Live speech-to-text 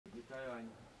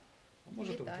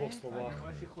Можете в двох словах?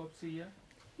 Ваші хлопці є?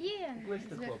 Є.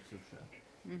 Близько хлопців ще.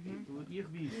 Їх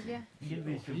 8. Є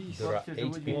 8. There are Хлопці 8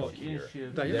 живуть people інші.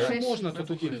 here. Так, якщо можна, то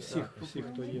тоді всіх,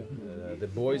 хто є.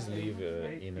 The boys live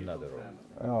in another room.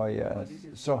 Oh, yes.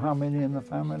 So how many in the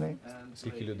family?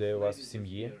 Скільки людей у вас в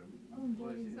сім'ї?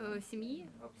 В сім'ї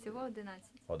всього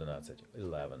 11. 11.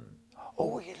 11.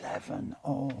 Oh, 11.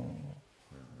 Oh.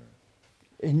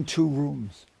 In 2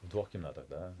 rooms. В двох кімнатах,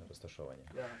 да, розташовані.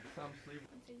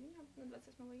 На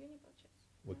 28 июня, получается.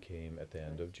 We came at the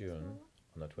end of June,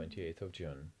 on the 28th of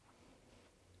June.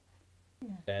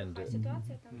 And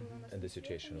the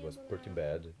situation was pretty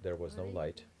bad. There was no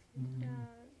light.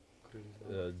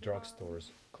 Drugstores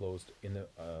closed in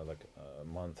like a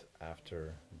month after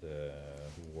the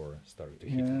war started to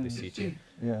hit the city.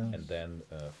 Yes. And then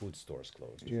food stores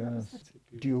closed. Yes.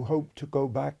 Do you hope to go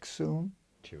back soon?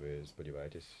 Чи ви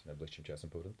сподіваєтесь найближчим часом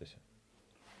повернутися?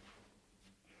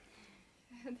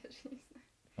 Даже не знаю.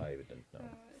 I don't know.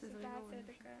 Ситуация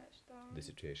такая, что The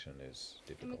situation is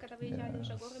мы difficult. когда выезжали,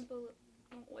 уже город был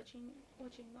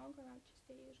очень много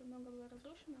частей, уже много было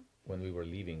разрушено. When we were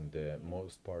leaving, the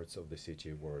most parts of the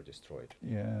city were destroyed.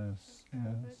 Yes,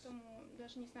 yes. Поэтому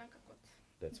даже не знаю, как вот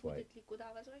That's why будет ли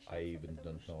куда возвращаться. I even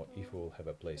don't know if we'll have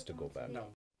a place to go back. No.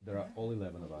 There are all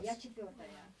 11 of us. Я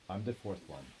четвертая. I'm the fourth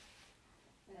one.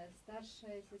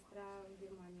 Старшая сестра в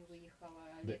Германию выехала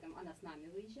The- летом, она с нами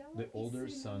выезжала. The и older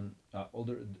сын-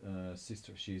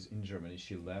 sister, she's in Germany.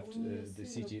 She left У неё the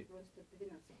сыну city просто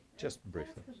 12 лет. just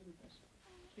briefly. Расскажи, Наташа.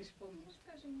 Ты ж помнишь.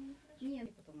 Скажем,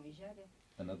 Нет, потом уезжали.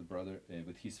 Another brother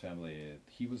with his family.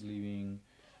 He was leaving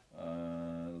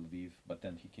Lviv, but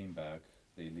then he came back.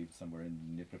 They lived somewhere in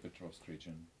Dnipropetrovsk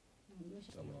region. Мы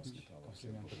щас- Компліменти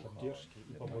підтримки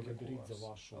і поблагодаріть за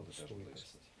вашу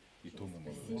стойкість. І тому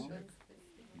ми Спасибо.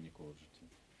 ніколи в житті.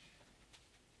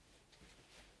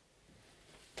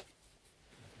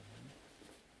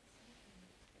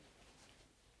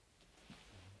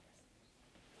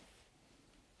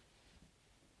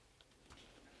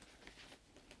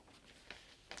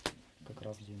 Как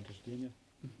раз день рождения.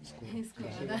 Скоро,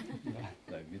 да?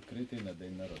 Так, відкритий на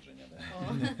день народження.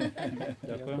 Да?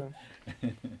 Дякую.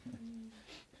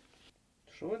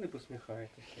 Що ви не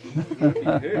посміхаєтеся?